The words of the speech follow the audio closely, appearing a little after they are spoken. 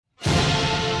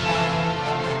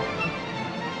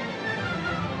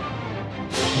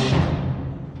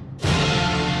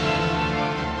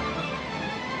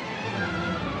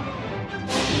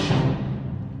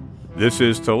This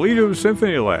is Toledo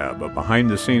Symphony Lab, a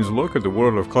behind-the-scenes look at the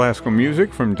world of classical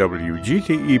music from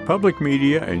WGTE Public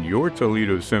Media and your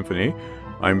Toledo Symphony.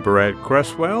 I'm Brad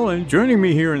Cresswell, and joining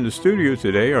me here in the studio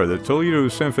today are the Toledo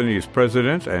Symphony's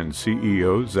president and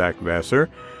CEO, Zach Vassar,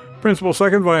 principal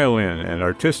second violin and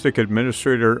artistic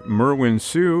administrator Merwin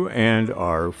Sue, and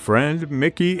our friend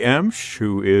Mickey Emsch,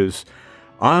 who is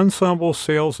Ensemble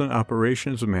Sales and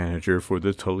Operations Manager for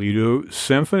the Toledo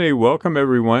Symphony. Welcome,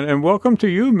 everyone, and welcome to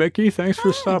you, Mickey. Thanks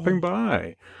for stopping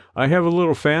by. I have a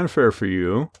little fanfare for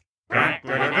you.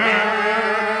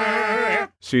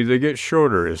 See, they get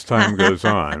shorter as time goes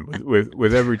on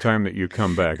with every time that you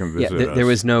come back and visit us. There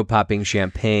was no popping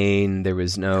champagne. There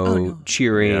was no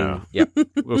cheering. Yeah. Yep.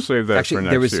 We'll save that Actually, for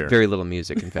next there was year. very little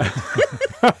music, in fact.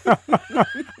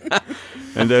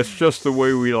 And that's just the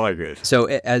way we like it. So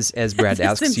as Brad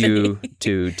asks you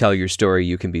to tell your story,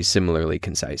 you can be similarly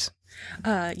concise.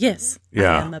 Yes.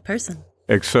 Yeah. I am a person.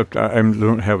 Except I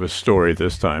don't have a story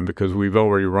this time because we've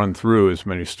already run through as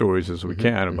many stories as we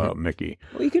can about Mickey.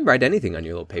 Well, you can write anything on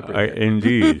your little paper.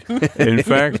 Indeed. In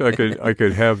fact, I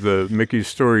could have the Mickey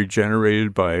story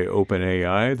generated by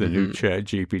OpenAI, the new Chat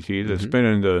GPT that's been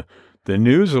in the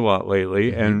news a lot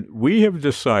lately, and we have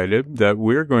decided that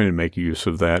we're going to make use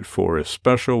of that for a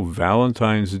special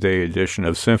Valentine's Day edition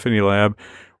of Symphony Lab.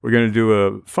 We're going to do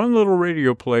a fun little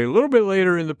radio play a little bit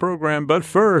later in the program, but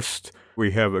first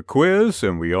we have a quiz,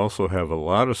 and we also have a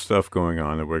lot of stuff going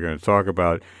on that we're going to talk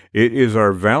about. It is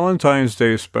our Valentine's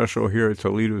Day special here at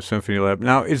Toledo Symphony Lab.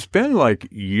 Now, it's been like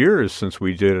years since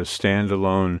we did a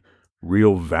standalone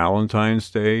real Valentine's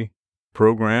Day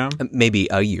program. Maybe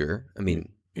a year. I mean,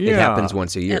 Yeah. it happens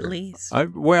once a year. At least.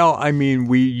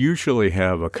 We usually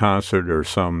have a concert or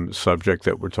some subject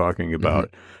that we're talking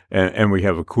about, and we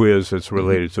have a quiz that's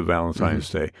related to Valentine's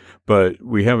Day, but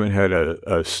we haven't had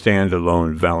a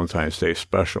standalone Valentine's Day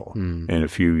special in a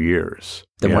few years.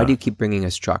 Then why do you keep bringing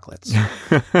us chocolates?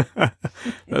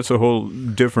 That's a whole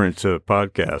different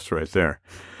podcast right there.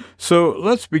 So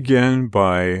let's begin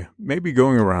by maybe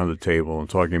going around the table and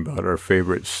talking about our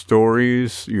favorite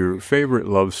stories, your favorite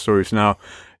love stories. Now,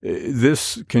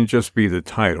 this can just be the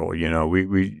title, you know.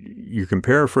 You can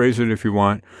paraphrase it if you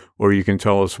want, or you can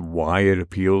tell us why it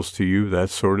appeals to you,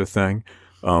 that sort of thing.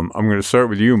 I'm going to start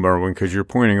with you, Merwin, because you're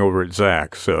pointing over at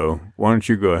Zach. So why don't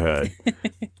you go ahead?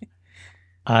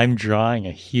 I'm drawing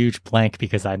a huge blank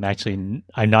because I'm not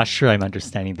sure I'm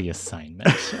understanding the assignment.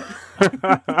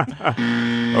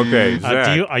 Okay,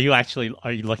 Zach. Are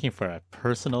you looking for a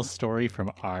personal story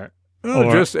from our?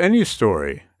 Just any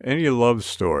story, any love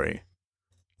story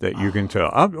that you can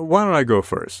tell. Why don't I go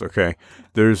first? Okay,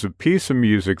 there's a piece of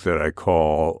music that I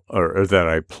call or that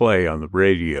I play on the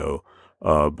radio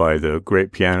by the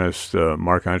great pianist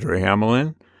Marc-Andre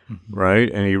Hamelin. Right,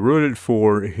 and he wrote it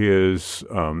for his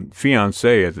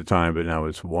fiancée at the time, but now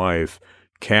his wife,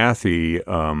 Kathy.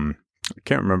 I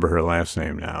can't remember her last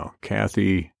name now.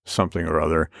 Kathy something or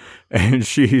other, and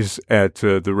she's at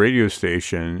the radio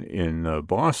station in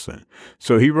Boston.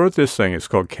 So he wrote this thing. It's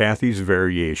called Kathy's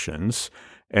Variations,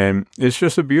 and it's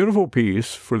just a beautiful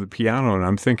piece for the piano. And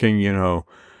I'm thinking, you know,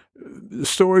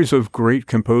 stories of great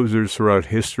composers throughout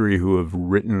history who have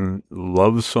written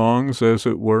love songs, as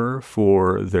it were,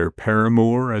 for their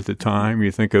paramour at the time.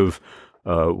 You think of,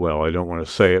 well, I don't want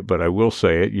to say it, but I will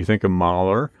say it. You think of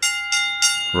Mahler,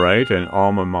 right? And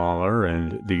Alma Mahler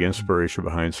and the inspiration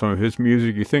behind some of his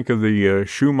music. You think of the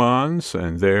Schumanns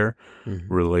and their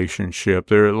relationship.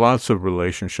 There are lots of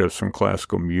relationships from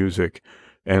classical music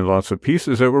and lots of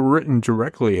pieces that were written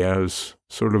directly as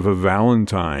sort of a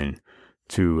Valentine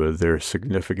to their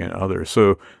significant other.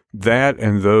 So that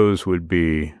and those would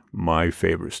be my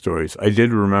favorite stories. I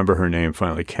did remember her name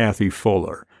finally, Kathy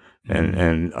Fuller,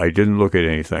 and I didn't look at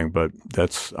anything, but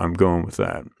I'm going with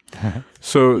that.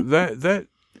 So that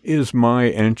is my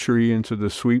entry into the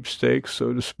sweepstakes,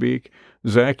 so to speak.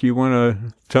 Zach, you want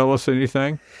to tell us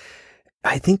anything?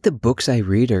 I think the books I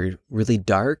read are really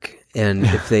dark, and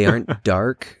if they aren't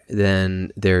dark,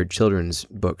 then they're children's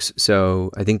books.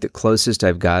 So I think the closest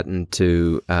I've gotten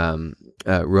to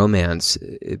romance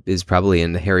is probably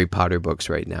in the Harry Potter books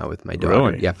right now with my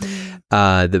daughter. Really? Yeah.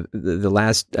 The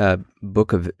last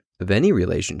book of any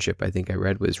relationship I think I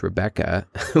read was Rebecca,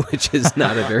 which is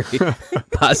not a very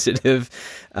positive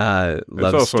love story.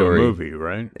 It's also a movie,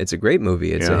 right? It's a great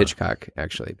movie. It's a Hitchcock,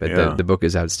 actually, but the book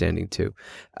is outstanding too.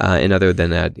 And other than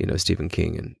that, you know, Stephen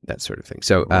King and that sort of thing.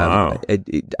 So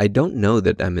I don't know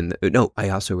that I'm in the... No, I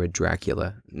also read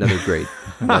Dracula, another great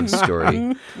love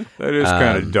story. That is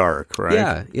kind of dark,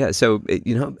 right? Yeah. So,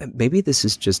 you know, maybe this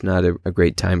is just not a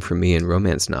great time for me in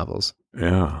romance novels.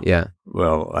 Yeah. Yeah.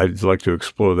 Well, I'd like to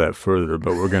explore that further,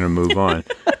 but we're going to move on.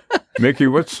 Mickey,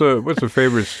 what's a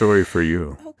favorite story for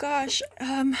you? Oh gosh.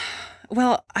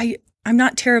 Well, I'm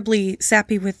not terribly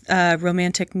sappy with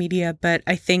romantic media, but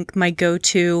I think my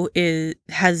go-to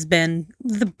has been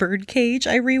The Birdcage.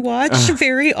 I rewatch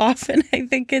very often. I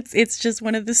think it's just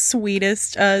one of the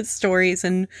sweetest stories,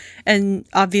 and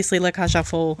obviously La Cage aux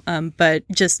Folles, but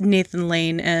just Nathan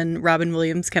Lane and Robin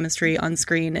Williams' chemistry on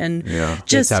screen, and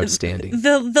just it's outstanding.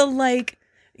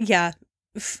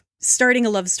 Starting a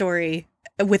love story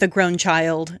with a grown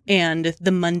child and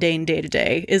the mundane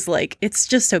day-to-day is it's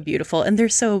just so beautiful, and they're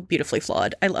so beautifully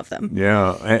flawed. I love them.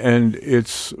 Yeah, and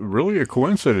it's really a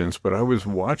coincidence, but I was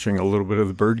watching a little bit of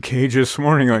The Birdcage this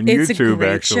morning on It's a YouTube,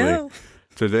 great actually. show.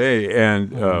 Today,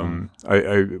 and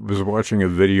I was watching a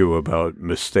video about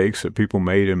mistakes that people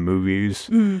made in movies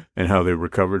and how they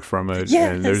recovered from it.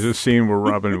 Yes. And there's a scene where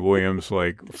Robin Williams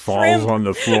falls on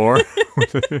the floor.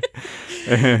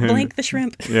 And, Blank the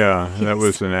shrimp. yeah, that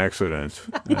was an accident.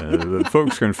 The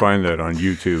folks can find that on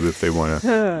YouTube if they want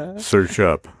to search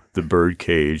up The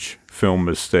Birdcage film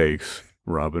mistakes,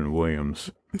 Robin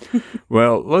Williams.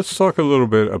 Well, let's talk a little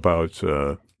bit about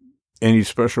any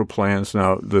special plans?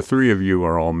 Now, the three of you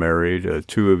are all married.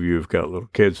 Two of you have got little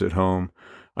kids at home.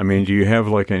 I mean, do you have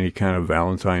any kind of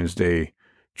Valentine's Day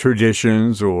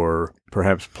traditions or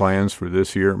perhaps plans for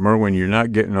this year? Merwin, you're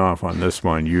not getting off on this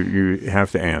one. You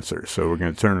have to answer. So we're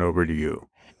going to turn it over to you.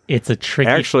 It's a tricky...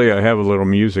 Actually, I have a little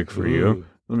music for you.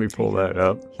 Let me pull that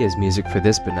up. He has music for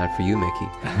this, but not for you, Mickey.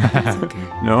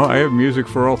 No, I have music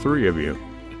for all three of you.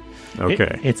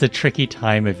 Okay. It's a tricky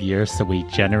time of year, so we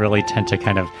generally tend to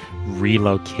kind of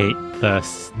relocate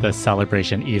the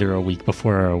celebration either a week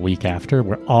before or a week after.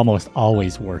 We're almost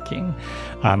always working.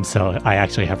 So I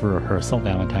actually have a rehearsal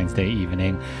Valentine's Day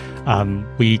evening.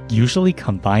 We usually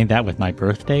combine that with my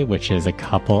birthday, which is a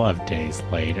couple of days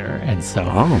later. And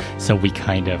so, so we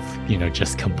kind of,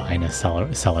 just combine a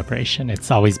celebration. It's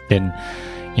always been,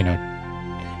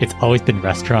 it's always been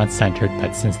restaurant centered,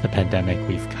 but since the pandemic,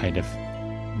 we've kind of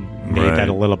made that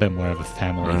a little bit more of a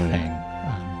family thing.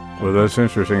 Well, that's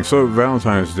interesting. So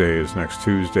Valentine's Day is next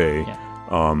Tuesday.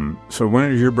 Yeah. So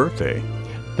when is your birthday?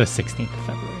 The 16th of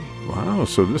February. Wow,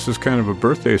 so this is kind of a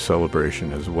birthday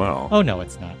celebration as well. Oh, no,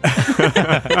 it's not.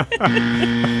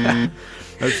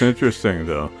 That's interesting,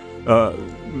 though.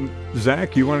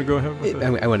 Zach, you want to go ahead with it?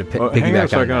 I want to piggyback hang on a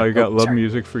second. on that. I got love sorry.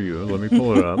 music for you. Let me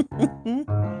pull it up.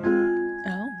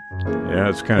 Yeah,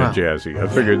 it's kind of jazzy. I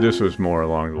figured this was more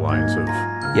along the lines of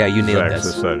Yeah, you nailed Zach's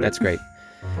this. aesthetic. That's great.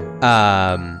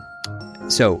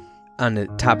 So, on the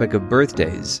topic of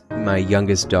birthdays, my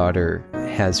youngest daughter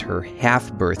has her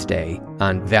half birthday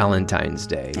on Valentine's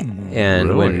Day, and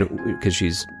Really? because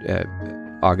she's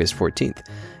August 14th,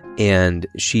 and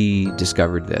she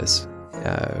discovered this.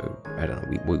 I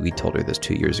don't know. We told her this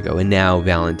 2 years ago, and now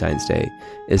Valentine's Day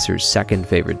is her second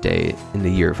favorite day in the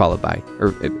year,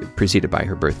 preceded by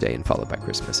her birthday and followed by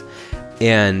Christmas.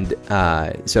 And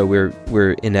so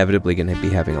we're inevitably going to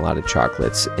be having a lot of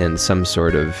chocolates and some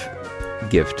sort of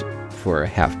gift for a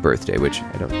half birthday, which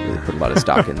I don't really put a lot of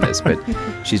stock in this, but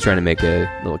she's trying to make a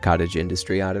little cottage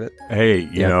industry out of it. Hey,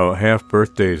 you know, half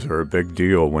birthdays are a big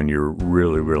deal when you're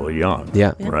really, really young.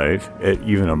 Yeah. Right?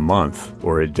 Even a month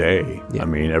or a day. Yeah. I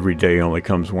mean, every day only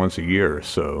comes once a year,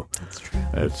 so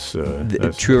That's true.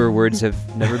 that's Truer words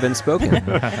have never been spoken.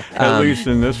 at least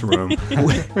in this room.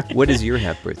 What is your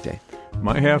half birthday?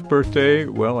 My half birthday,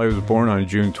 well, I was born on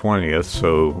June 20th,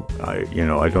 so I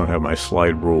don't have my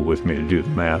slide rule with me to do the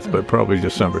math, but probably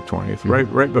December 20th,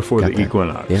 right before Got the that.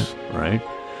 equinox, right?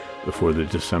 Before the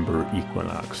December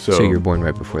equinox. So you're born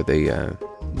right before the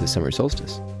summer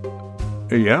solstice.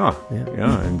 Yeah,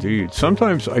 indeed.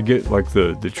 Sometimes I get like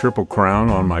the triple crown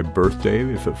on my birthday.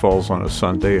 If it falls on a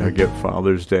Sunday, I get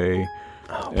Father's Day,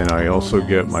 and I also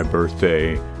get my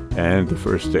birthday and the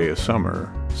first day of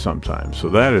summer sometimes. So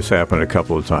that has happened a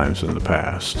couple of times in the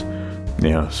past.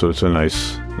 Yeah, so it's a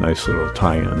nice little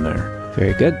tie-in there.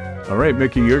 Very good. All right,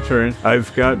 Mickey, your turn.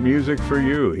 I've got music for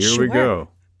you. Here we Sure. go.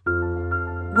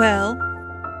 Well,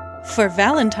 for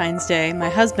Valentine's Day, my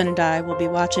husband and I will be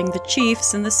watching the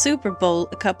Chiefs in the Super Bowl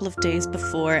a couple of days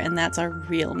before, and that's our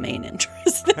real main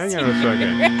interest. Hang on a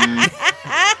second.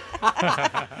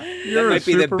 That might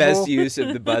be the best use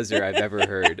of the buzzer I've ever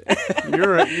heard.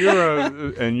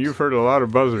 And you've heard a lot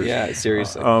of buzzers. Yeah,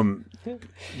 seriously.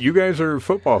 You guys are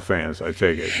football fans, I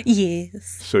take it.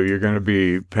 Yes. So you're going to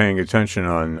be paying attention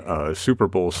on Super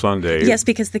Bowl Sunday. Yes,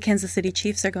 because the Kansas City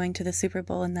Chiefs are going to the Super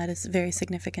Bowl, and that is very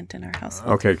significant in our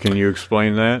household. Okay, can you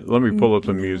explain that? Let me pull up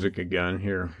the music again.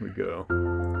 Here we go.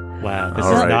 Wow, this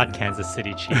All is right. not Kansas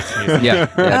City Chiefs music. Yeah,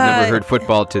 I've never heard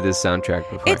football to this soundtrack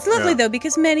before. It's lovely, though,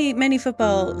 because many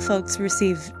football folks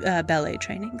receive ballet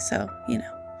training, so,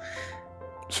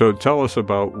 So tell us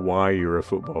about why you're a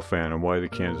football fan and why the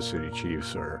Kansas City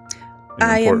Chiefs are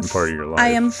an important part of your life. I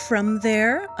am from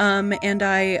there, and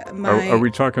Are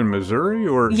we talking Missouri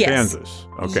or Yes. Kansas?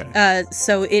 Okay.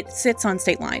 So it sits on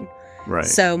state line. Right.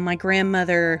 So my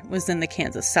grandmother was in the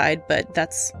Kansas side, but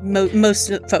that's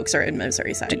most folks are in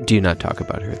Missouri side. Do you not talk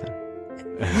about her then?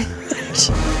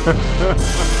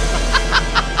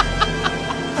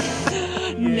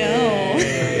 No.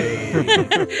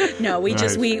 No, we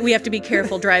Nice. we have to be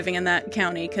careful driving in that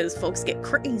county because folks get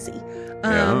crazy.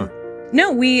 Yeah.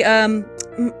 No, we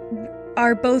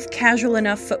are both casual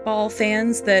enough football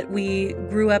fans that we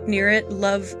grew up near it.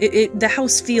 Love it. The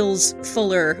house feels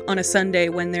fuller on a Sunday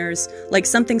when there's like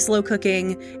something slow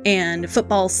cooking and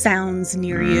football sounds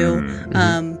near you.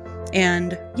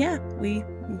 And yeah, we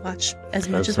watch as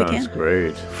much as we That can. sounds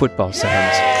great. Football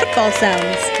sounds. Football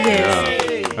sounds. Yes.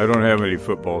 Yeah. I don't have any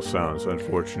football sounds,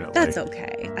 unfortunately. That's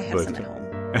okay. I have But- some at home.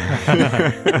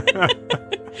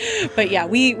 But yeah,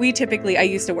 we typically, I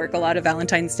used to work a lot of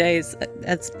Valentine's Days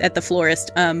at the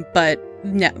florist, but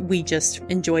no, we just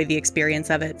enjoy the experience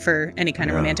of it for any kind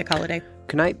of Yeah. romantic holiday.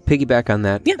 Can I piggyback on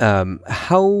that? Yeah.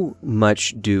 How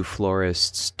much do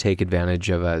florists take advantage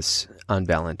of us on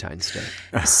Valentine's Day?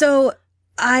 So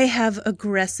I have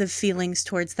aggressive feelings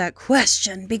towards that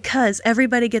question because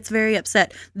everybody gets very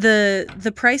upset.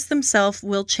 The price themselves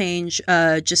will change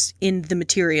just in the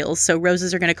materials. So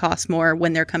roses are going to cost more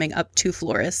when they're coming up to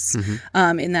florists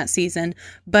in that season.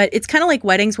 But it's kind of like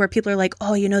weddings where people are like,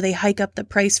 oh, they hike up the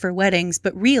price for weddings.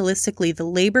 But realistically, the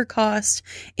labor cost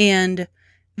and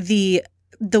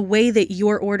the way that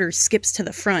your order skips to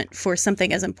the front for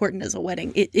something as important as a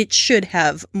wedding, it should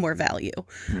have more value.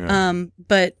 Yeah.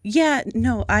 But yeah,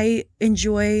 no, I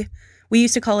enjoy, we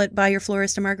used to call it Buy Your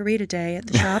Florist a Margarita Day at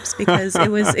the shops because it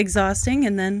was exhausting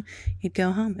and then you'd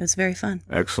go home. It was very fun.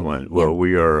 Excellent. Well,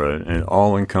 we are an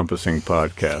all-encompassing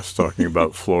podcast talking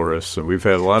about florists, and we've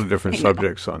had a lot of different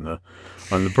subjects on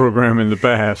the program in the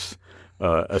past,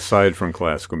 aside from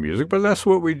classical music. But that's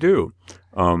what we do.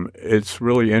 It's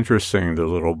really interesting, the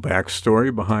little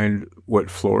backstory behind what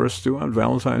florists do on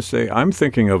Valentine's Day. I'm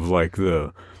thinking of like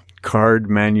the card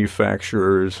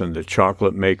manufacturers and the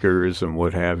chocolate makers and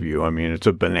what have you. I mean, it's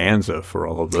a bonanza for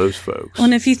all of those folks. Well,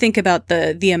 and if you think about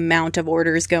the amount of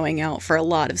orders going out for a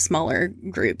lot of smaller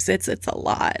groups, it's a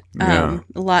lot. Yeah.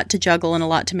 A lot to juggle and a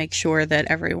lot to make sure that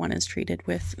everyone is treated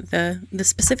with the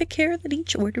specific care that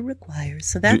each order requires.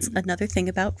 So that's another thing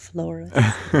about florists.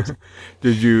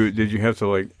 Did you have to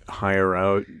like hire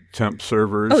out temp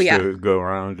servers to go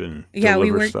around and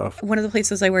deliver stuff? One of the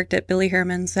places I worked at, Billy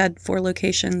Herman's, had 4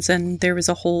 locations, and there was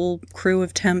a whole crew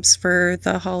of temps for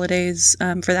the holidays,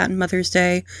 for that and Mother's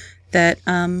Day, that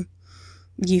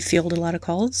you fielded a lot of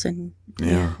calls. And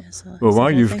it's a Well, while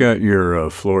whole you've thing. got your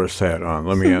florist hat on,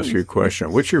 let me ask you a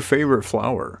question. What's your favorite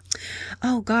flower?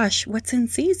 Oh gosh, what's in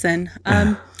season?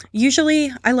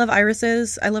 Usually, I love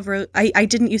irises. I love I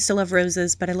didn't used to love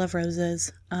roses, but I love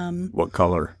roses. What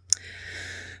color?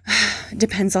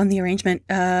 Depends on the arrangement.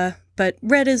 But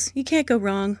red you can't go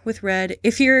wrong with red.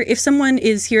 If someone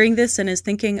is hearing this and is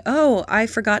thinking, oh, I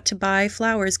forgot to buy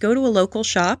flowers, go to a local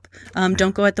shop.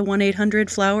 Don't go at the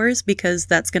 1-800-Flowers because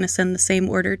that's going to send the same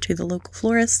order to the local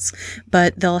florists,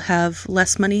 but they'll have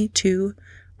less money to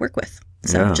work with.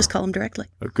 So just call them directly.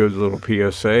 A good little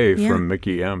PSA from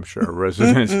Mickey Emsch, our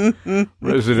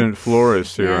resident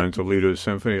florist here on Toledo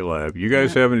Symphony Lab. You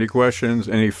guys have any questions,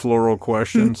 any floral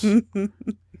questions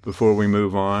before we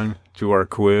move on to our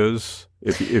quiz?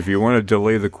 If you want to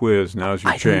delay the quiz, now's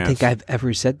your I chance. don't think I've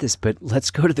ever said this, but let's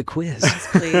go to the quiz.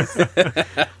 Please.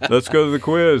 Let's go to the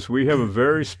quiz. We have a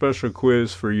very special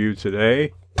quiz for you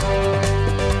today.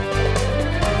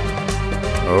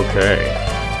 Okay.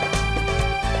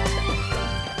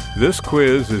 This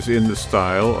quiz is in the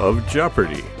style of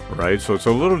Jeopardy, right? So it's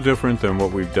a little different than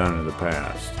what we've done in the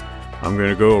past. I'm going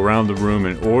to go around the room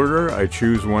in order. I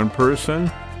choose one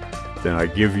person, then I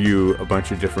give you a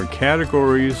bunch of different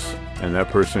categories, and that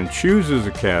person chooses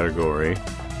a category.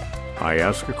 I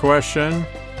ask a question.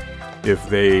 If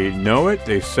they know it,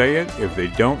 they say it. If they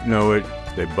don't know it,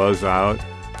 they buzz out.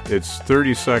 It's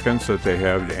 30 seconds that they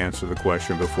have to answer the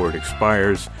question before it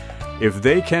expires. If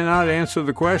they cannot answer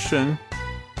the question,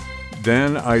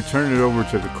 then I turn it over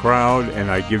to the crowd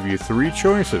and I give you 3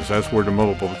 choices. That's where the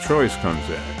multiple choice comes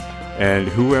in. And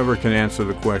whoever can answer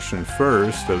the question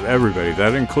first of everybody,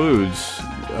 that includes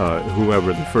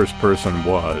whoever the first person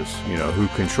was, who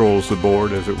controls the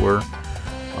board, as it were.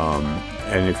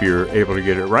 And if you're able to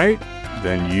get it right,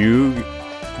 then you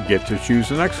get to choose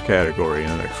the next category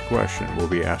and the next question will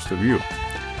be asked of you.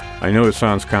 I know it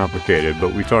sounds complicated,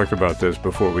 but we talked about this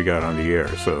before we got on the air.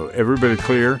 So everybody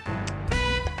clear?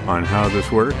 on how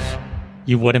this works?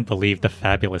 You wouldn't believe the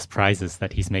fabulous prizes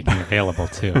that he's making available,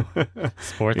 too.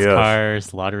 Sports Yes.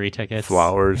 cars, lottery tickets.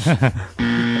 Flowers,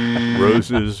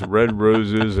 roses, red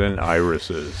roses, and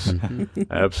irises.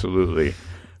 Absolutely.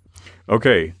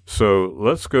 Okay, so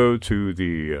let's go to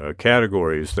the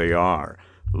categories. They are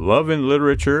love in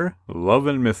literature, love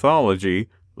in mythology,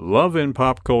 love in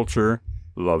pop culture,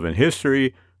 love in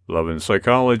history, love in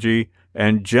psychology,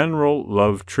 and general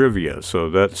love trivia. So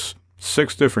that's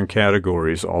 6 different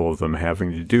categories, all of them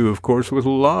having to do, of course, with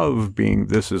love, being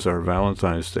this is our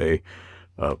Valentine's Day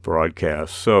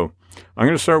broadcast. So I'm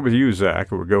going to start with you,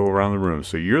 Zach. We'll go around the room.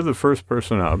 So you're the first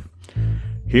person up.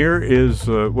 Here is,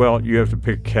 you have to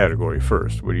pick a category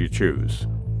first. What do you choose?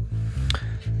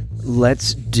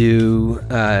 Let's do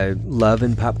love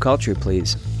and pop culture,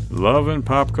 please. Love and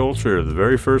pop culture. The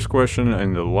very first question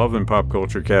in the love and pop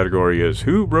culture category is,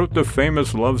 who wrote the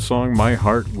famous love song, My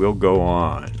Heart Will Go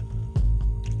On?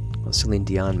 Well, Celine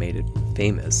Dion made it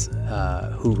famous.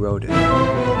 Who wrote it?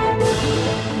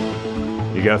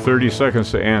 You got 30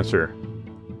 seconds to answer.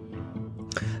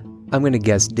 I'm going to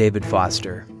guess David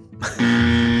Foster.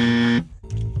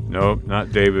 Nope,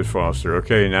 not David Foster.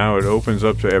 Okay, now it opens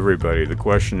up to everybody. The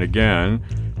question again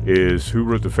is, who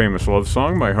wrote the famous love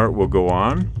song, My Heart Will Go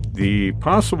On? The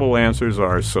possible answers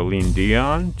are Celine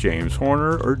Dion, James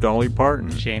Horner, or Dolly Parton.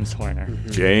 James Horner.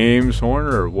 James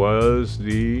Horner was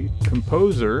the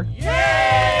composer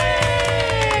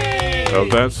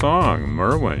of that song.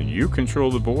 Merwin, you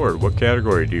control the board. What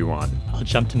category do you want? I'll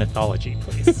jump to mythology,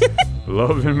 please.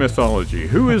 Love and mythology.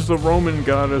 Who is the Roman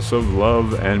goddess of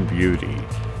love and beauty?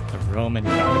 The Roman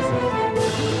goddess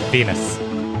of Venus.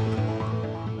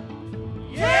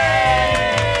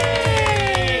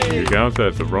 You got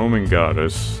that. The Roman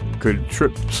goddess could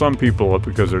trip some people up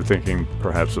because they're thinking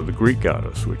perhaps of the Greek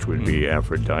goddess, which would be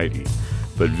Aphrodite.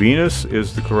 But Venus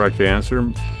is the correct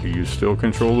answer. You still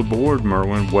control the board,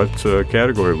 Merwin. What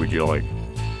category would you like?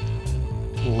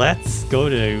 Let's go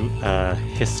to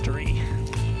history.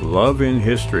 Love in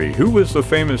history. Who was the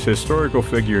famous historical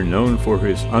figure known for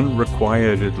his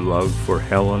unrequited love for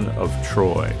Helen of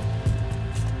Troy?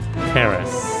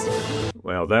 Paris.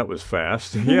 Well, that was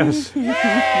fast. Yes. Indeed,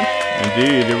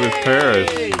 it was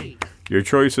Paris. Your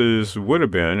choices would have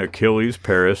been Achilles,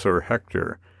 Paris, or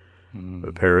Hector.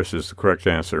 But Paris is the correct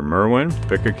answer. Merwin,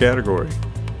 pick a category.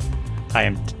 I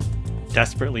am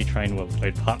desperately trying to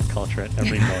avoid pop culture at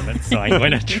every moment, so I'm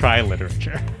going to try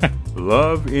literature.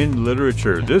 Love in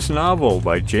literature. This novel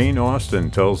by Jane Austen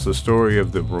tells the story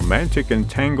of the romantic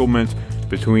entanglement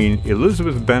between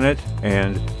Elizabeth Bennet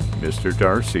and Mr.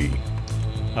 Darcy.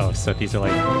 Oh, so these are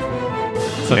like...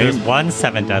 So there's one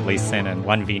Seven Deadly Sin and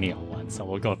one venial one, so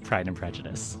we'll go with Pride and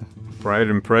Prejudice. Pride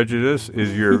and Prejudice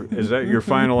is that your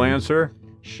final answer?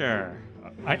 Sure.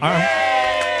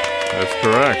 That's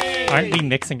correct. Aren't we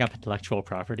mixing up intellectual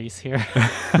properties here?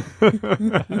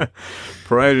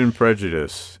 Pride and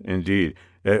Prejudice, indeed.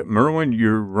 Merwin,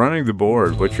 you're running the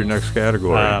board. What's your next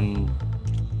category?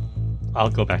 I'll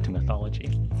go back to mythology.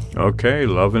 Okay,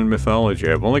 love and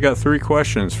mythology. I've only got 3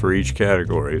 questions for each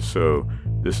category, so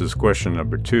this is question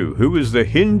number 2. Who is the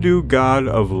Hindu god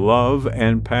of love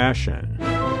and passion?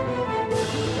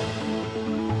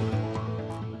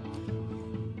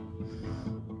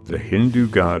 The Hindu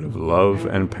god of love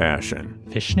and passion.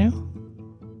 Vishnu?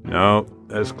 No,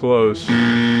 that's close,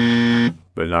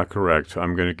 but not correct.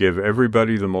 I'm going to give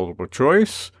everybody the multiple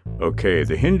choice. Okay,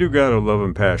 the Hindu god of love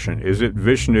and passion. Is it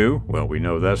Vishnu? Well, we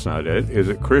know that's not it. Is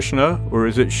it Krishna or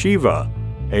is it Shiva?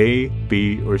 A,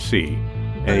 B, or C?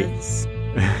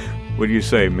 What do you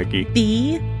say, Mickey?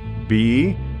 B.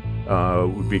 B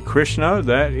would be Krishna.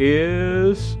 That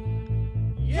is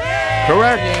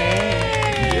correct.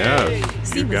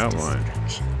 Yes, you got one.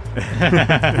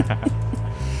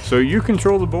 So you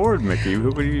control the board, Mickey.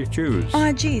 Who do you choose?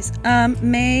 Oh, geez.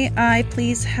 May I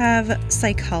please have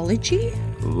psychology?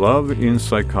 Love in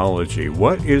psychology.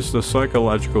 What is the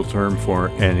psychological term for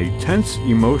an intense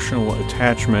emotional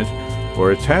attachment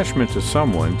or attachment to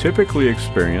someone typically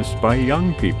experienced by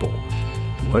young people?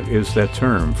 What is that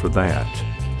term for that?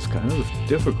 It's kind of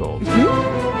difficult.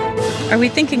 Are we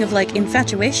thinking of like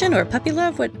infatuation or puppy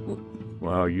love? What?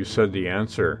 Well, you said the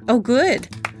answer. Oh, good.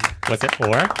 Was it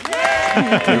ore?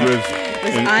 It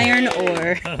was iron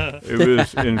ore. It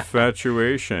was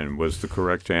infatuation was the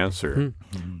correct answer.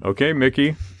 Okay,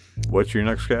 Mickey, what's your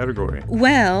next category?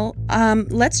 Well,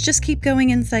 let's just keep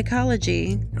going in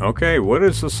psychology. Okay, what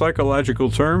is the psychological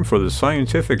term for the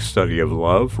scientific study of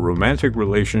love, romantic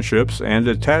relationships, and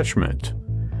attachment?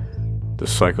 The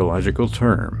psychological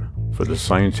term for the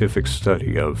scientific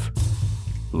study of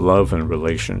love and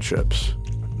relationships.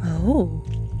 Oh.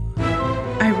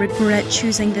 I regret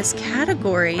choosing this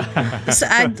category. So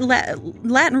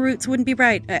Latin roots wouldn't be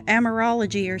right.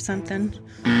 Amorology or something.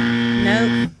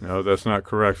 Nope. No, that's not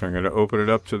correct. I'm going to open it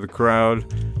up to the crowd.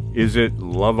 Is it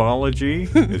loveology?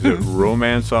 Is it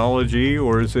romanceology?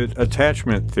 Or is it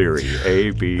attachment theory?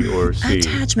 A, B, or C?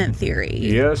 Attachment theory.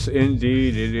 Yes,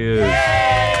 indeed, it is.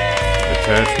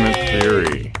 Attachment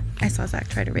theory. I saw Zach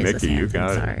try to raise his Mickey, hand. you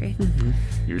got I'm it. sorry.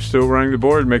 You're still running the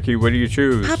board, Mickey. What do you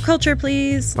choose? Pop culture,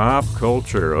 please. Pop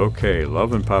culture. Okay,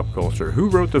 love and pop culture. Who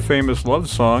wrote the famous love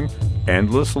song,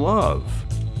 Endless Love?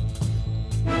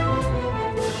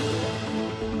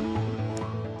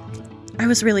 I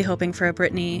was really hoping for a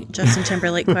Britney Justin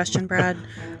Timberlake question, Brad.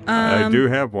 I do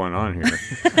have one on here.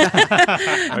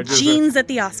 Jeans at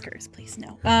the Oscars, please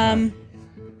no. I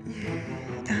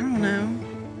don't know.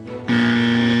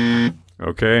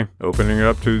 Okay, opening it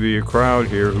up to the crowd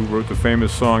here. Who wrote the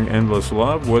famous song Endless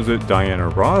Love? Was it Diana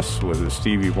Ross? Was it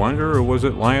Stevie Wonder? Or was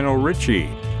it Lionel Richie?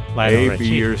 Lionel A,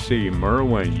 B, Richie. or C?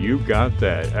 Merwin, you got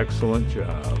that. Excellent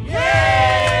job.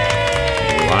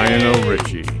 Lionel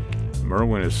Richie.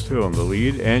 Merwin is still in the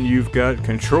lead, and you've got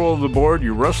control of the board.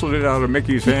 You wrestled it out of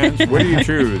Mickey's hands. What do you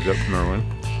choose, Merwin?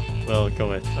 We'll go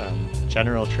with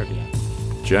general trivia.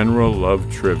 General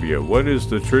love trivia. What is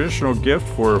the traditional gift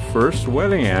for a first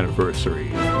wedding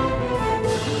anniversary?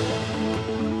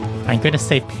 I'm going to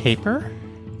say paper.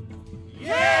 You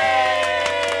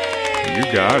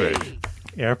got it.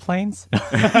 Airplanes.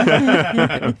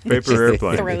 Paper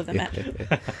airplane. Throw them at me.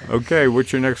 Okay,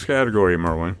 what's your next category,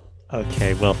 Merwin?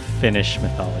 Okay, well, Finnish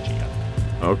mythology.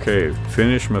 Okay,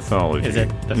 Finnish mythology. Is it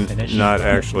the Finnish? Not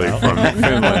actually No. from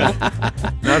Finland.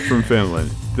 Not from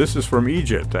Finland. This is from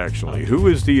Egypt, actually. Who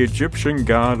is the Egyptian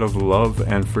god of love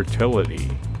and fertility?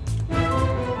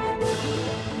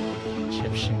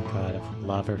 Egyptian god of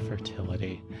love or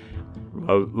fertility.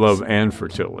 Love and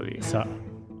fertility. So,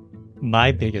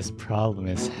 my biggest problem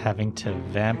is having to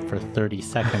vamp for 30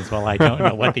 seconds while I don't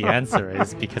know what the answer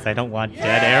is because I don't want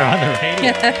dead air on the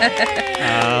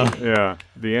radio. Yeah,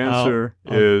 the answer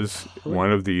is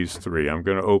one of these three. I'm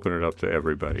going to open it up to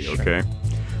everybody, okay?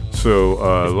 So,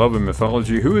 love and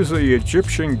mythology. Who is the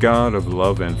Egyptian god of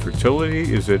love and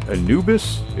fertility? Is it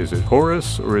Anubis? Is it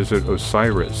Horus? Or is it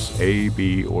Osiris? A,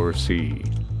 B, or C?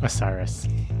 Osiris.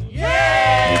 You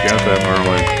got that,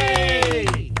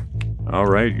 Merwin. All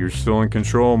right, you're still in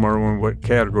control, Merwin. What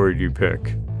category do you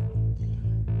pick?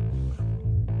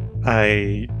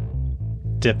 I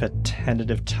dip a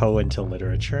tentative toe into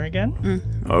literature again.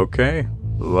 Okay,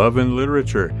 love and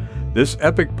literature. This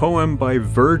epic poem by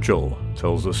Virgil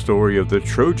tells the story of the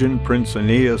Trojan prince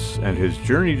Aeneas and his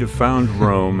journey to found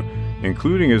Rome,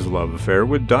 including his love affair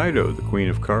with Dido, the queen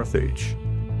of Carthage.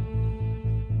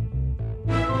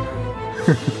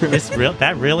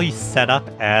 That really set up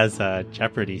as a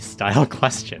Jeopardy style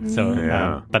question. So,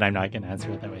 Yeah. but I'm not going to answer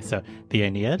it that way. So, the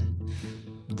Aeneid.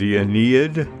 The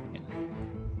Aeneid?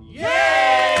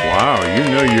 Wow, you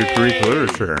know your Greek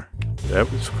literature.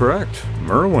 That was correct.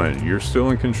 Merwin, you're still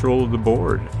in control of the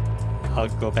board. I'll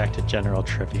go back to general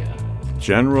trivia.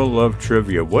 General love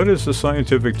trivia. What is the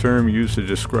scientific term used to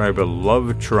describe a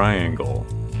love triangle?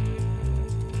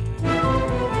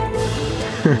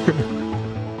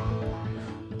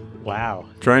 Wow,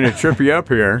 Trying to trip you up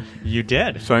here. you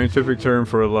did. Scientific term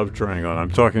for a love triangle. I'm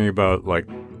talking about, like,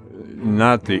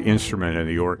 not the instrument in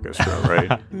the orchestra,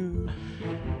 right?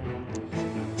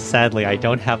 Sadly, I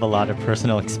don't have a lot of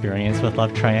personal experience with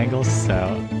love triangles,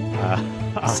 so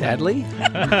Sadly?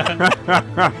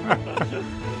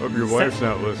 Hope your wife's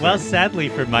not listening. well, sadly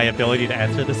for my ability to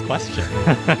answer this question.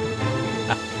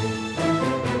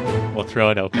 We'll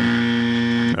throw it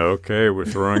open. Okay, we're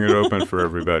throwing it open for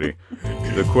everybody.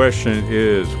 The question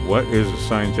is, what is a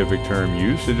scientific term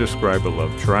used to describe a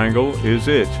love triangle? Is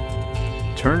it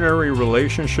ternary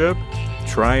relationship,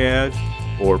 triad,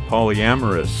 or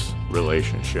polyamorous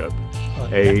relationship?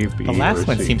 A, B, The last or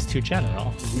one C? seems too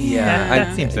general. Yeah.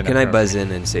 That seems Can I inappropriate. buzz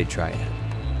in and say triad?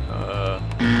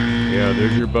 Yeah,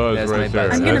 there's your buzz That's right my there.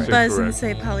 buzz. I'm gonna That's buzz and incorrect.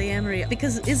 say polyamory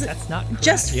because is it That's not correct.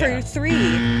 just for Yeah. 3?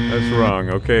 That's wrong.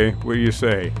 Okay, what do you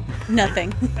say?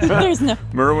 Nothing. There's no.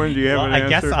 Merwin, do you have Well, an I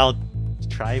answer? guess I'll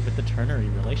try with the ternary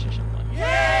relationship one.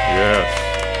 Yes.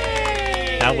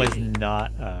 That was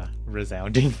not a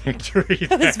resounding victory.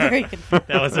 That was there. very good.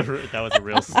 That was a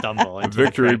real stumble. into the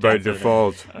Victory correct by answer there.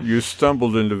 default. You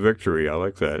stumbled into victory. I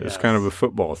like that. It's kind of a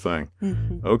football thing.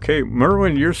 Mm-hmm. Okay,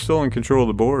 Merwin, you're still in control of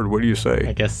the board. What do you I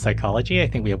say? guess psychology. I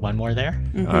think we have one more there.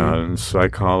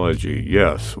 Psychology,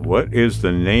 yes. What is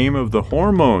the name of the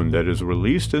hormone that is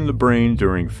released in the brain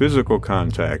during physical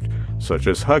contact, such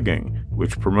as hugging,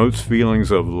 which promotes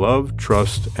feelings of love,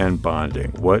 trust, and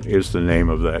bonding? What is the name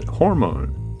of that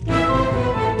hormone?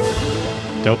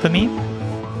 Dopamine?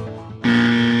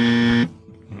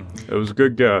 It was a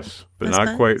good guess, but Buzz, not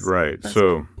buzz. quite right. Buzz.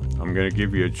 So I'm going to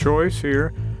give you a choice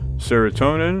here.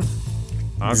 Serotonin,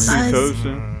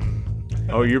 oxytocin.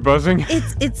 Oh, you're buzzing?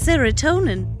 It's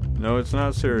serotonin. No, it's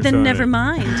not serotonin. Then never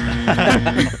mind.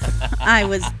 I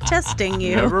was testing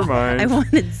you. Never mind. I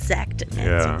wanted Zach to answer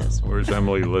Yeah. this one. Where's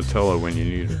Emily Latella when you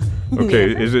need her?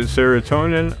 Okay, is it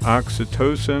serotonin,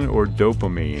 oxytocin, or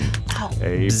dopamine? Oh.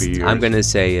 A, B, or I'm going to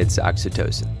say it's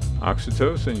oxytocin.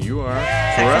 Oxytocin, you are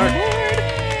correct.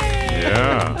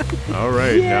 Yeah. All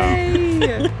right. Now,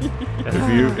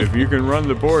 if you can run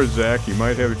the board, Zach, you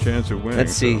might have a chance of winning.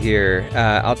 Let's see here.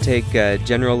 I'll take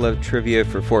General Love Trivia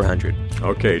for 400.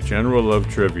 Okay, General Love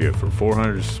Trivia for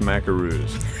 400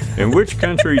 smackaroos. In which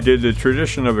country did the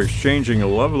tradition of exchanging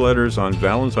love letters on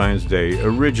Valentine's Day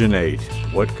originate?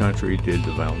 What country did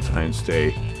the Valentine's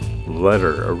Day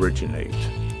letter originate?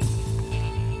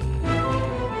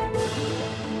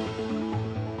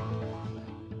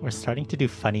 We're starting to do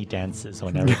funny dances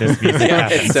whenever this music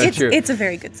happens. It's so true. It's a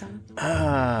very good song.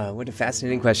 What a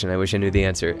fascinating question. I wish I knew the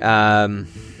answer.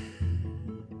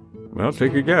 Well,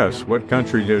 take a guess. What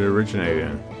country did it originate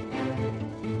in?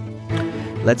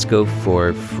 Let's go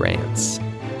for France.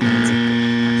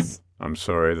 I'm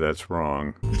sorry, that's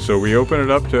wrong. So we open it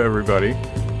up to everybody.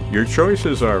 Your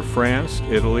choices are France,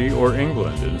 Italy, or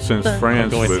England. And since But- I'll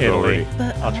France go with was Italy.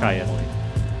 already... I'll try Italy.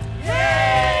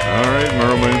 All right,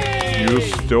 Merwin, you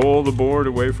stole the board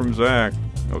away from Zach.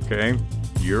 Okay,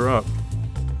 you're up.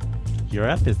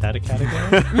 Europe, is that a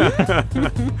category?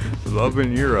 Love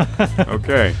in Europe.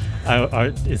 Okay.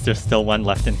 Is there still one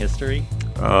left in history?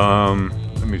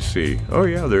 Let me see. Oh,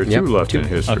 yeah, there are Yep, two left in two.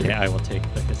 history. Okay, I will take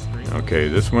the history. Okay,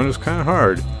 this one is kind of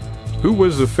hard. Who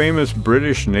was the famous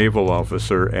British naval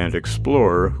officer and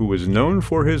explorer who was known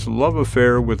for his love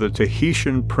affair with a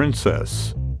Tahitian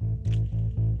princess?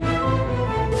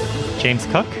 James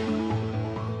Cook?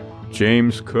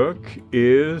 James Cook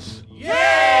is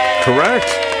correct.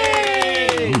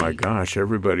 Oh my gosh,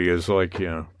 everybody is like,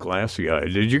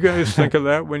 glassy-eyed. Did you guys think of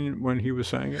that when he was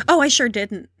saying it? Oh, I sure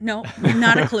didn't. No,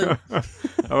 not a clue. How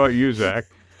about you, Zach?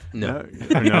 No.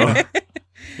 No.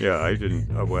 Yeah, I didn't.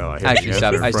 Oh, well, I had Actually, the answer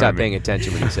in I front stopped of me. paying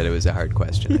attention when you said it was a hard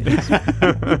question.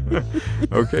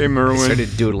 Okay, I Merwin, started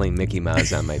doodling Mickey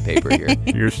Mouse on my paper here.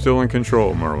 you're still in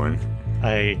control, Merwin.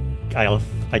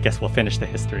 I guess we'll finish the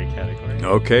history category.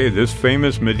 Okay, this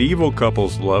famous medieval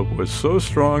couple's love was so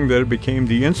strong that it became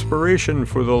the inspiration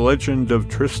for the legend of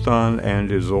Tristan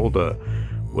and Isolde.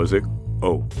 Was it?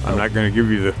 Oh, I'm not going to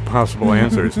give you the possible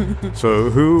answers.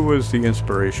 So, who was the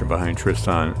inspiration behind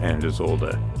Tristan and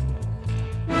Isolde?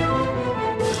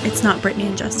 It's not Brittany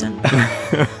and Justin.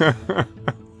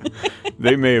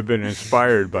 They may have been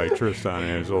inspired by Tristan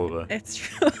and Isolde. It's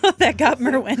true. That got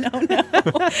Merwin. Oh, no.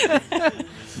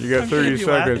 You got 30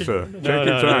 seconds to take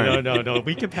your time. No.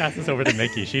 We can pass this over to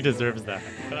Mickey. She deserves that.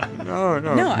 No.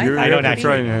 No, you I have don't to actually-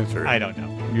 try and answer. I don't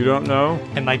know. You don't know?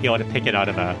 I might be able to pick it out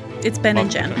of a... It's Ben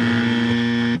and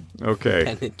Jen. Okay.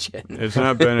 Ben and Jen. It's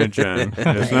not Ben and Jen.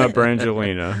 It's not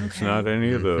Brangelina. It's not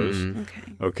any of those. Mm-mm. Okay.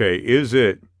 Okay, is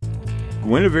it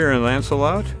Guinevere and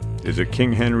Lancelot? Is it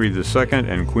King Henry II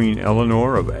and Queen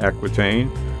Eleanor of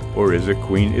Aquitaine? Or is it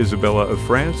Queen Isabella of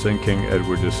France and King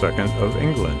Edward II of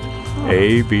England?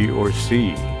 A, B, or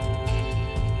C?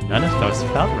 None of those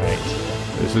felt right.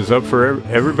 This is up for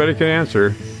everybody can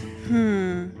answer.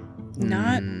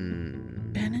 Not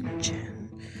Ben and Jen.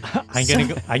 I'm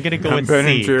gonna go I'm with Ben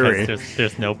and C Jerry. because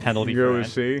there's no penalty You for go with it.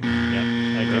 C?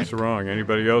 Yeah, okay. That's wrong.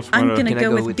 Anybody else I'm want gonna Can I go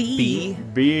go with with B.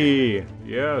 B?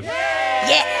 Yes.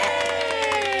 Yeah.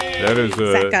 That is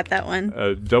Zach got that one.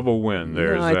 a double win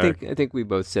there, No, Zach. I think we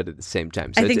both said it at the same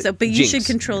time. I it's think a so, but you jinx. should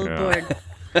control the Yeah. board.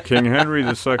 King Henry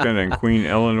II and Queen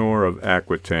Eleanor of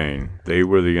Aquitaine. They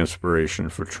were the inspiration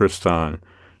for Tristan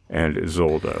and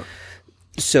Isolde.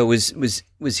 So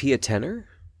was he a tenor?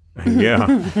 Yeah,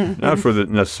 not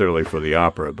necessarily for the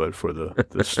opera, but for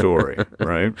the story,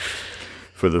 right?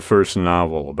 For the first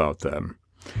novel about them.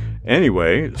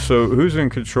 Anyway, so who's in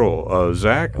control?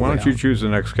 Zach, why don't you choose the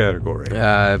next category?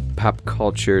 Pop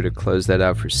culture to close that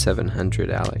out for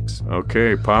 700, Alex.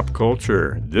 Okay, pop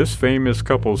culture. This famous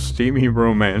couple's steamy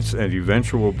romance and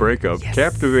eventual breakup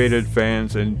captivated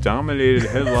fans and dominated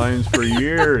headlines for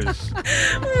years.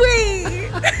 Wait.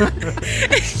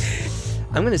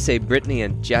 I'm going to say Brittany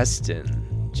and Justin,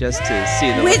 just to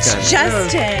see the Which look on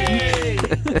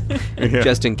Justin? Yeah,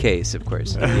 just in case, of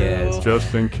course. Yes.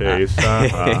 just in case. Ha,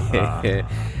 ha,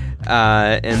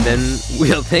 ha. And then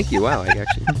we'll thank you. Wow,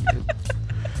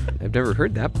 I've never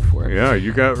heard that before. Yeah,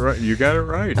 you got it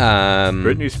right. Um,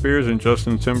 Britney Spears and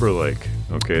Justin Timberlake.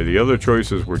 Okay, the other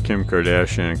choices were Kim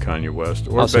Kardashian and Kanye West,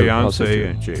 or Also Beyonce true.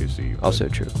 and Jay-Z. Also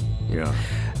true. Yeah.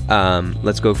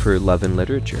 Let's go for love and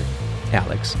literature.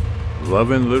 Alex.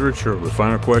 Love and literature. The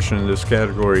final question in this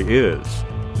category is: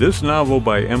 this novel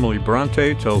by Emily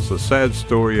Bronte tells the sad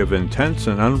story of intense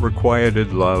and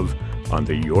unrequited love on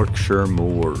the Yorkshire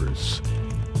moors.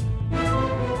 Got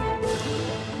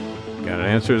an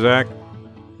answer, Zach?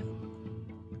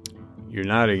 You're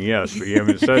nodding yes, but you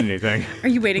haven't said anything. Are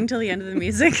you waiting till the end of the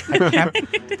music?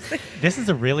 This is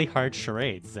a really hard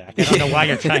charade, Zach. I don't know why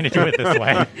you're trying to do it this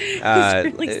way.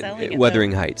 really selling it,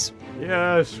 Wuthering Heights.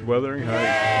 Yes, Wuthering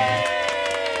Heights.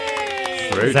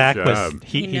 Great Zach job. was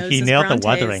He knows he his nailed the Brontes.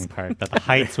 Wuthering part, but the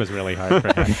Heights was really hard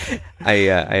for him. I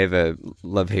have a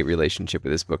love-hate relationship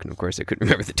with this book, and of course I couldn't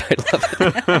remember the title of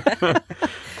it.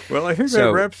 Well, I think that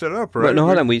So- wraps it up, right? Well, no,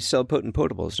 hold on. We sell potent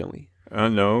potables, don't we?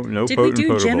 No Did we potent do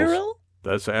potables. general?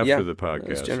 That's after Yeah, the that was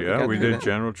podcast. general. Yeah, Got we through did that.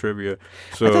 general trivia.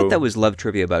 So I thought that was love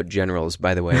trivia about generals,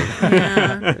 by the way.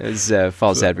 Yeah. It was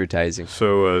false advertising.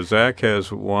 So Zach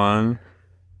has 1,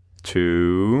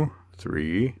 2,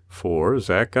 3, 4.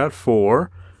 Zach got 4,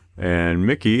 and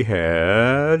Mickey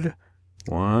had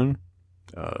 1.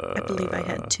 I believe I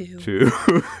had 2. 2,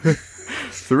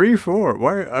 3, 4.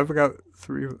 Why? I've got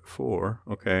 3, 4.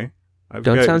 Okay.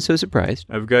 Don't sound so surprised.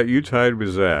 I've got you tied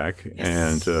with Zach,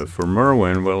 Yes. and for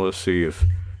Merwin, well, let's see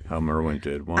how Merwin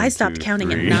did. 1, I stopped 2, counting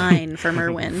 3, at 9 for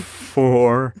Merwin.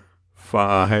 4,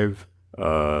 5,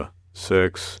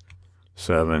 6,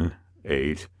 7,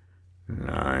 8,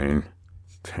 9,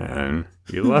 10,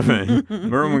 11.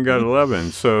 Merwin got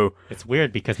 11. So It's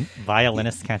weird because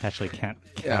violinists can't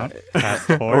count past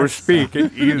 4. or speak either,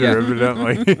 Yeah.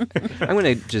 evidently. I'm going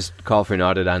to just call for an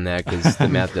audit on that because the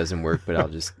math doesn't work, but I'll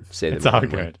just say that. It's all one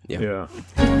way. good. Yeah.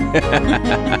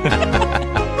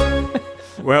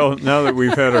 Well, now that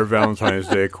we've had our Valentine's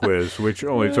Day quiz, which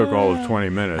only took all of 20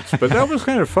 minutes, but that was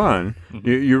kind of fun.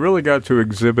 You really got to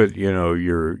exhibit,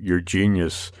 your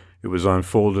genius. It was on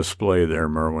full display there,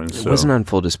 Merwin. It So wasn't on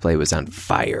full display. It was on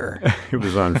fire. it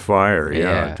was on fire.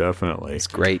 Yeah, Yeah. definitely. It's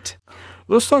great.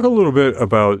 Let's talk a little bit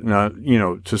about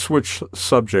to switch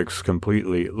subjects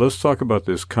completely. Let's talk about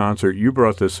this concert. You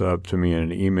brought this up to me in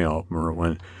an email,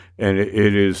 Merwin, and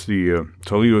it is the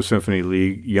Toledo Symphony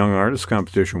League Young Artist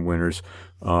Competition winners.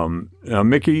 Now,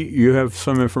 Mickey, you have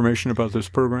some information about this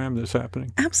program that's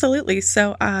happening? Absolutely.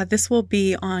 So this will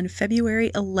be on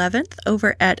February 11th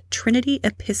over at Trinity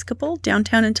Episcopal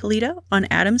downtown in Toledo on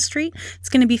Adams Street. It's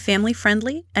going to be family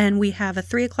friendly, and we have a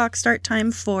 3:00 start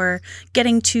time for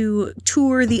getting to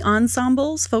tour the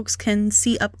ensembles. Folks can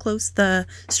see up close the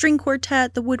string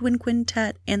quartet, the woodwind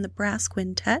quintet, and the brass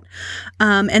quintet.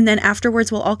 And then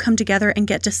afterwards, we'll all come together and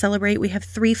get to celebrate. We have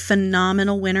 3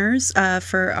 phenomenal winners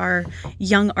for our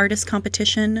Young Artist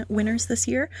Competition winners this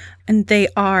year. And they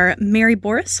are Mary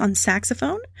Boris on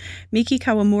saxophone, Miki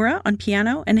Kawamura on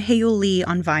piano, and Heyo Lee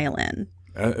on violin.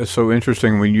 It's so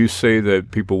interesting when you say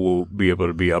that people will be able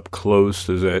to be up close.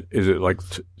 Is it like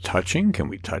touching? Can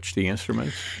we touch the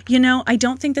instruments? I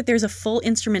don't think that there's a full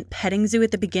instrument petting zoo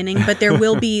at the beginning, but there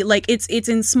will be it's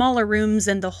in smaller rooms,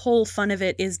 and the whole fun of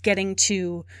it is getting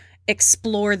to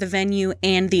explore the venue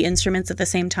and the instruments at the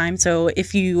same time. So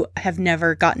if you have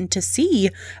never gotten to see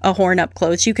a horn up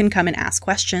close, you can come and ask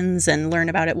questions and learn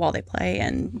about it while they play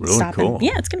and Really stop. cool.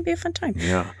 Yeah, it's going to be a fun time.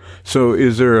 Yeah. So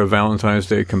is there a Valentine's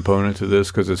Day component to this?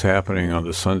 Because it's happening on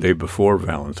the Sunday before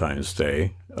Valentine's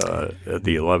Day, at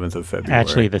the 11th of February.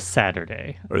 Actually, the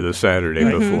Saturday. Or the Saturday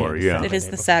before, yeah. It is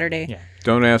the Saturday. Yeah.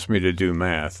 Don't ask me to do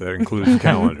math. That includes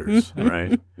calendars,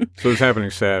 right? So it's happening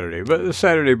Saturday. But the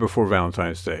Saturday before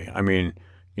Valentine's Day. I mean,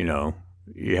 you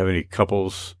have any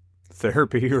couples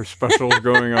therapy or specials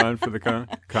going on for the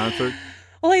concert?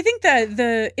 Well, I think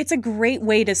that it's a great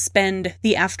way to spend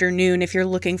the afternoon if you're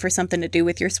looking for something to do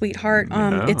with your sweetheart.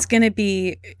 Yeah. It's going to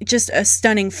be just a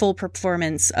stunning full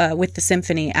performance with the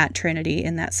symphony at Trinity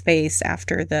in that space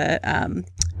after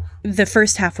the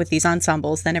first half with these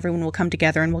ensembles. Then everyone will come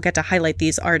together and we'll get to highlight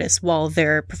these artists while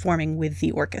they're performing with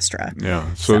the orchestra.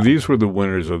 Yeah. So these were the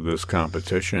winners of this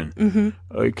competition.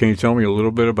 Mm-hmm. Can you tell me a little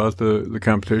bit about the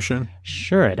competition?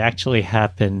 Sure, it actually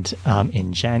happened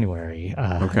in January.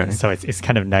 Okay. So it's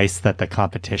kind of nice that the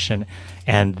competition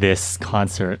and this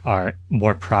concert are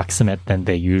more proximate than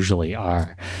they usually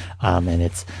are.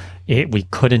 And we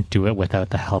couldn't do it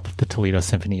without the help of the Toledo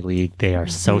Symphony League. They are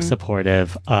so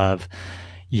supportive of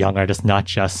young artists, not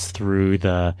just through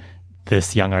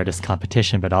this young artist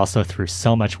competition, but also through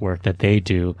so much work that they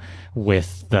do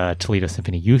with the Toledo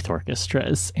Symphony Youth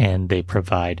Orchestras. And they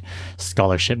provide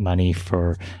scholarship money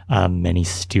for many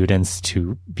students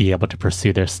to be able to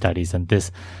pursue their studies. And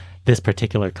this this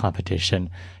particular competition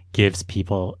gives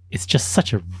people, it's just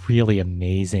such a really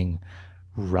amazing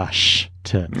rush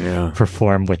to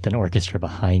perform with an orchestra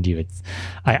behind you. It's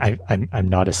I'm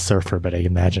not a surfer, but I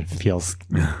imagine it feels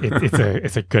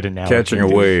it's a good analogy. Catching a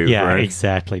wave. Yeah, right?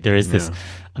 exactly. There is this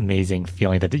amazing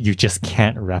feeling that you just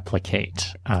can't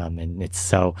replicate, and it's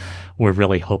so we're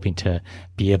really hoping to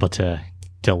be able to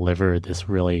deliver this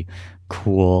really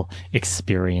cool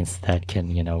experience that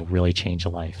can, really change a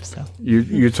life. So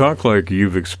you talk like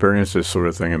you've experienced this sort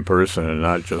of thing in person and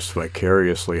not just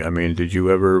vicariously. I mean, did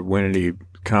you ever win any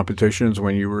competitions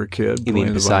when you were a kid? You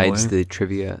mean besides the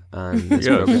trivia on this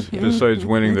program? Yeah. Besides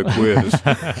winning the quiz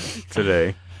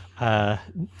today?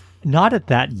 Not at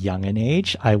that young an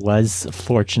age. I was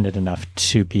fortunate enough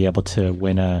to be able to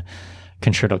win a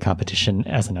concerto competition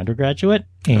as an undergraduate,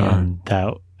 and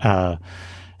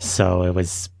so it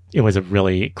was a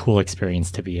really cool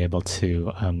experience to be able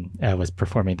to. I was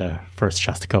performing the first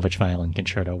Shostakovich violin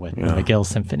concerto with the McGill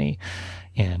Symphony,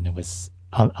 and it was.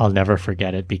 I'll never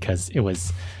forget it because it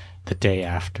was the day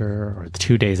after or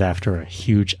 2 days after a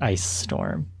huge ice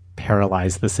storm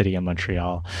paralyzed the city of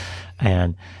Montreal,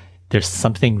 and there's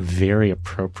something very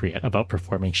appropriate about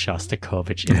performing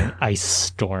Shostakovich in an ice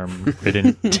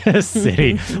storm-ridden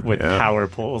city with power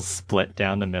poles split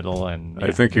down the middle. And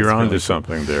I think you're onto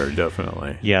something there,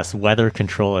 definitely. Yes, weather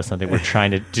control is something we're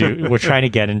trying to do. We're trying to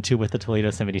get into with the Toledo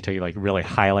Symphony to really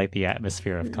highlight the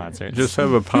atmosphere of concerts. Just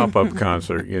have a pop-up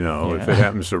concert, if it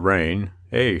happens to rain.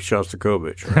 Hey,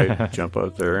 Shostakovich, right? Jump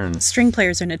out there and... String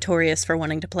players are notorious for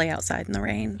wanting to play outside in the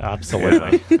rain.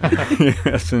 Absolutely.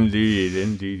 Yes,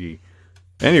 indeed.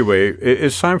 Anyway,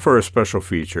 it's time for a special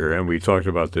feature, and we talked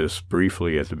about this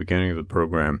briefly at the beginning of the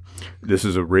program. This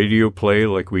is a radio play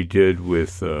like we did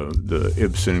with the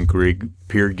Ibsen Grieg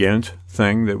Peer Gynt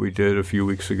thing that we did a few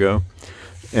weeks ago.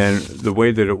 And the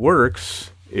way that it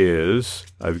works is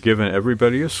I've given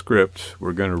everybody a script.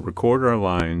 We're going to record our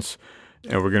lines,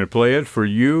 and we're going to play it for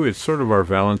you. It's sort of our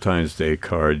Valentine's Day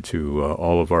card to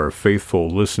all of our faithful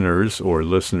listeners, or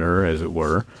listener, as it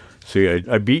were. See,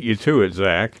 I beat you to it,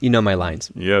 Zach. You know my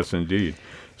lines. Yes, indeed.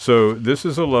 So this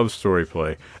is a love story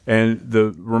play. And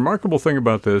the remarkable thing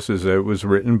about this is that it was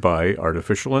written by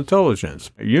artificial intelligence.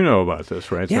 You know about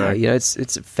this, right, Zach? Yeah,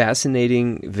 it's a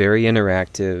fascinating, very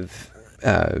interactive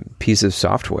piece of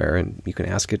software. And you can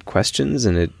ask it questions,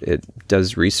 and it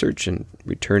does research and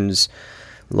returns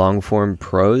long-form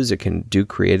prose. It can do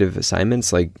creative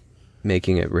assignments like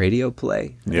making a radio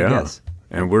play. Yeah,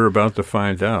 and we're about to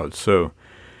find out. So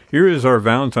here is our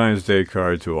Valentine's Day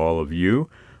card to all of you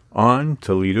on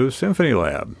Toledo Symphony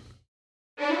Lab.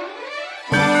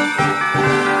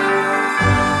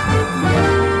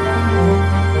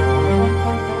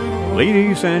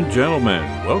 Ladies and gentlemen,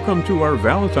 welcome to our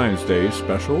Valentine's Day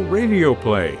special radio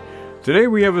play. Today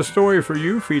we have a story for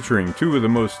you featuring two of the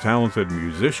most talented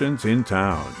musicians in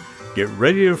town. Get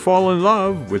ready to fall in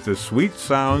love with the sweet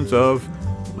sounds of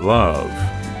love.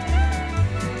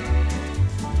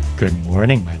 Good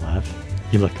morning, my love.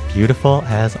 You look beautiful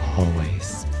as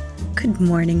always. Good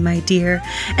morning, my dear.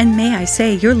 And may I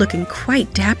say, you're looking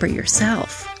quite dapper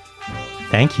yourself.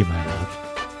 Thank you, my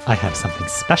love. I have something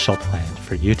special planned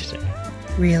for you today.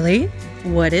 Really?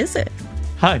 What is it?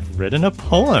 I've written a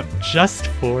poem just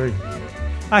for you.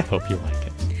 I hope you like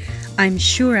it. I'm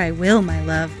sure I will, my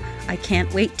love. I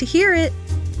can't wait to hear it.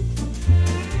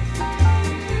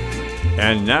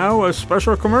 And now a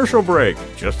special commercial break,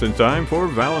 just in time for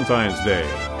Valentine's Day.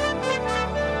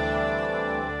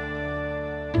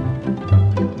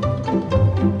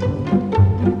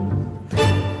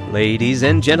 Ladies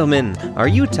and gentlemen, are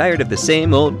you tired of the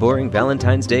same old boring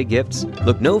Valentine's Day gifts?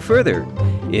 Look no further.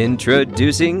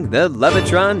 Introducing the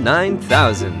Lovetron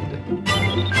 9000.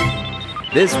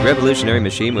 This revolutionary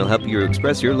machine will help you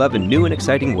express your love in new and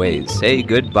exciting ways. Say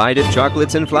goodbye to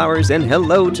chocolates and flowers and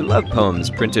hello to love poems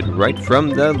printed right from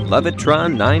the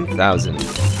Lovetron 9000.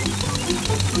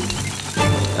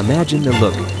 Imagine the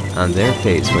look on their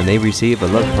face when they receive a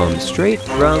love poem straight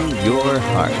from your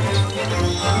heart.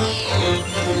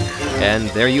 And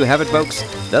there you have it, folks,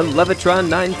 the Lovetron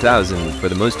 9000 for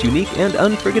the most unique and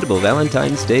unforgettable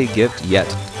Valentine's Day gift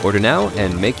yet. Order now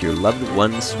and make your loved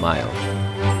one smile.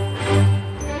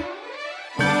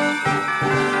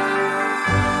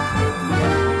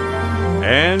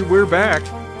 And we're back.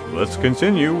 Let's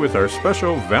continue with our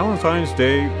special Valentine's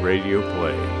Day radio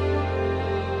play.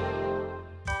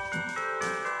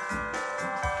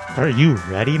 Are you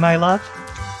ready, my love?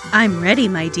 I'm ready,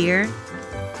 my dear.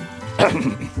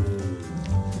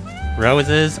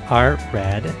 Roses are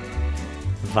red,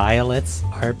 violets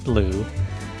are blue.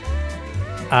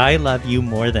 I love you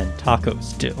more than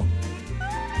tacos do.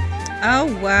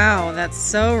 Oh, wow, that's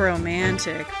so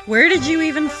romantic. Where did you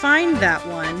even find that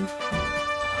one?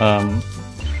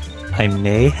 I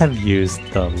may have used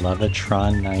the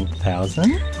Lovatron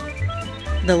 9000.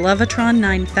 The Lovatron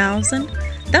 9000?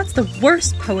 That's the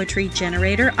worst poetry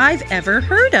generator I've ever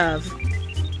heard of.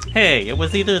 Hey, it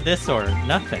was either this or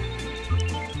nothing.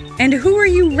 And who are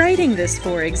you writing this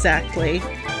for exactly?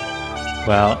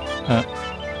 Well,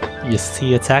 you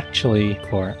see, it's actually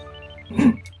for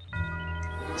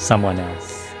someone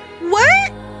else.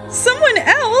 What? Someone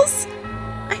else?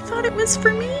 I thought it was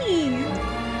for me.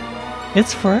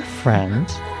 It's for a friend.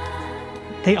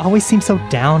 They always seem so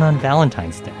down on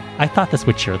Valentine's Day. I thought this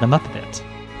would cheer them up a bit.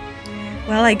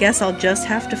 Well, I guess I'll just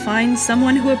have to find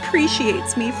someone who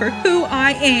appreciates me for who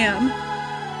I am.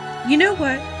 You know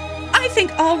what? I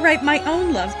think I'll write my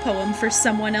own love poem for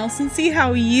someone else and see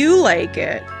how you like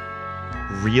it.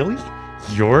 Really?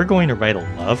 You're going to write a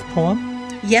love poem?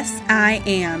 Yes, I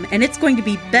am, and it's going to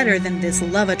be better than this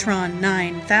Lovatron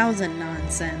 9000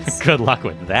 nonsense. Good luck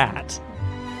with that.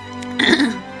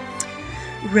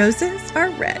 Roses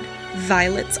are red,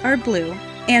 violets are blue,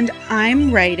 and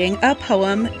I'm writing a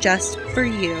poem just for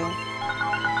you.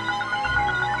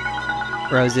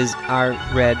 Roses are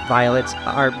red, violets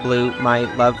are blue.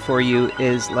 My love for you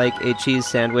is like a cheese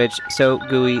sandwich, so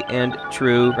gooey and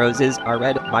true. Roses are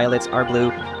red, violets are blue.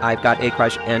 I've got a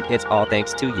crush, and it's all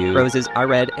thanks to you. Roses are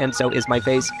red, and so is my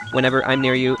face. Whenever I'm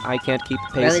near you, I can't keep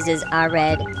pace. Roses are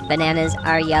red, bananas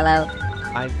are yellow.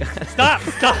 Stop!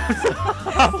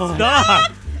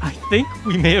 I think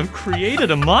we may have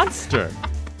created a monster.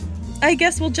 I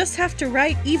guess we'll just have to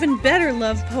write even better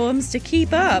love poems to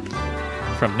keep up.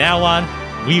 From now on,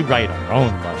 we write our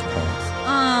own love poems.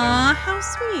 Aw, how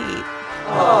sweet.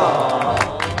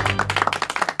 Aww.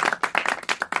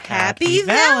 Happy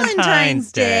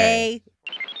Valentine's Day.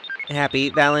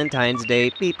 Happy Valentine's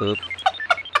Day, beep boop.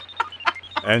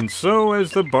 And so,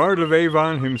 as the Bard of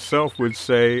Avon himself would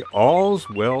say, all's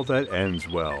well that ends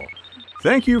well.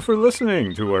 Thank you for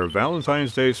listening to our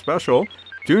Valentine's Day special.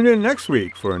 Tune in next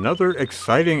week for another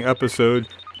exciting episode.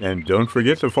 And don't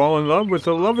forget to fall in love with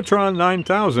the Lovatron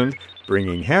 9000,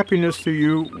 bringing happiness to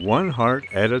you one heart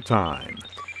at a time.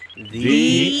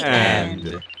 The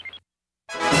end.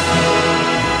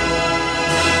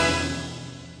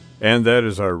 And that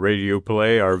is our radio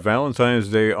play, our Valentine's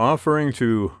Day offering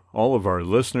to all of our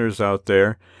listeners out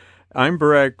there. I'm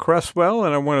Brad Cresswell,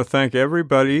 and I want to thank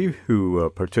everybody who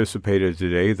participated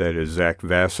today. That is Zach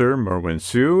Vassar, Merwin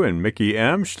Sue, and Mickey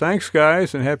Emsch. Thanks,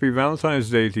 guys, and happy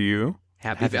Valentine's Day to you.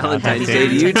 Happy Valentine's Day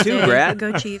to you too, Brad.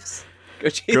 Go Chiefs. Go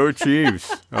Chiefs. Go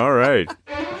Chiefs. All right.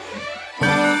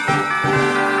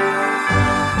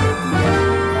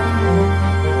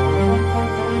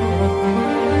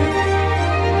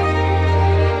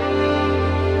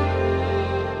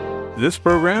 This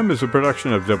program is a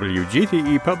production of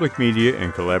WGTE Public Media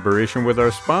in collaboration with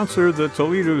our sponsor, the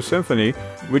Toledo Symphony,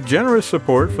 with generous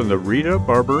support from the Rita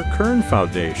Barber Kern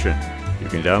Foundation. You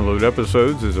can download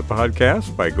episodes as a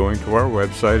podcast by going to our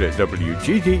website at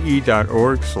wgte.org/lab.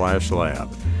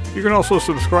 You can also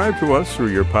subscribe to us through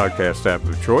your podcast app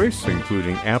of choice,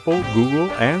 including Apple, Google,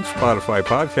 and Spotify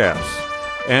podcasts.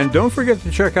 And don't forget to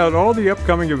check out all the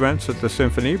upcoming events at the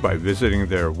Symphony by visiting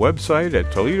their website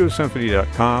at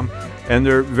toledosymphony.com and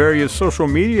their various social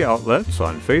media outlets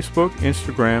on Facebook,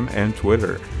 Instagram, and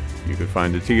Twitter. You can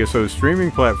find the TSO streaming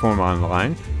platform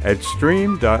online at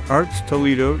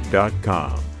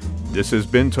stream.artstoledo.com. This has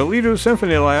been Toledo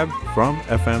Symphony Lab from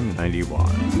FM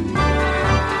 91.